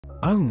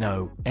Oh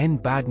no,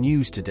 bad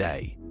news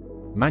today.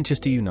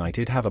 Manchester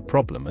United have a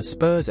problem as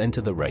Spurs enter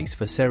the race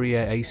for Serie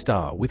A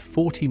star with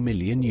 €40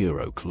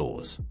 million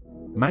clause.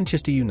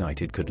 Manchester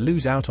United could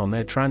lose out on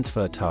their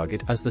transfer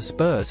target as the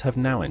Spurs have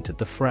now entered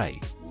the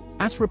fray.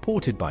 As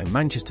reported by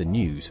Manchester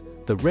News,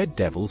 the Red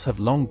Devils have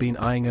long been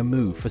eyeing a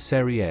move for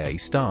Serie A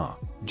star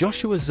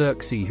Joshua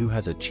Zirkzee, who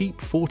has a cheap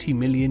 €40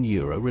 million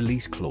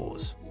release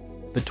clause.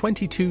 The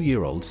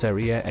 22-year-old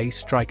Serie A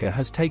striker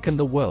has taken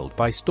the world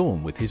by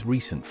storm with his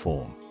recent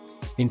form.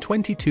 In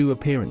 22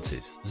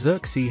 appearances,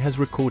 Zirkzee has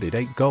recorded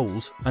 8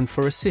 goals and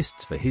 4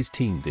 assists for his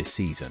team this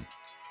season.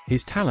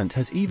 His talent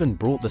has even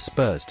brought the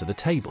Spurs to the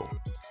table.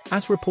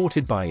 As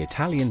reported by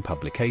Italian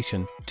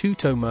publication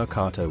Tutto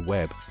Mercato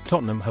Web,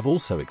 Tottenham have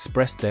also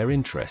expressed their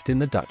interest in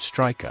the Dutch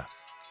striker.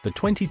 The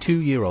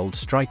 22-year-old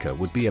striker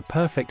would be a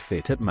perfect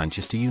fit at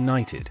Manchester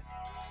United.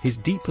 His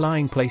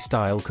deep-lying play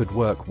style could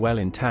work well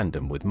in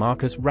tandem with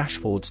Marcus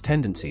Rashford's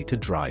tendency to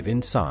drive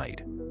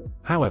inside.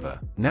 However,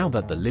 now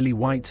that the Lily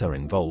Whites are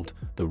involved,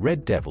 the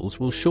Red Devils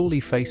will surely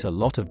face a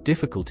lot of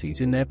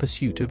difficulties in their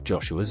pursuit of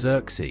Joshua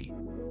Zirkzee.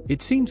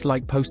 It seems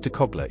like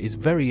Postecoglou is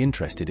very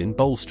interested in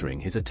bolstering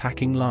his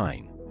attacking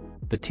line.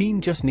 The team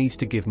just needs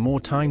to give more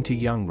time to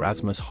young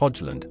Rasmus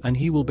Højlund and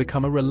he will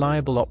become a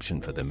reliable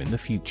option for them in the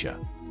future.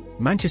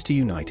 Manchester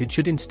United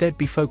should instead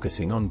be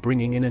focusing on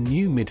bringing in a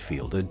new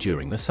midfielder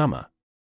during the summer.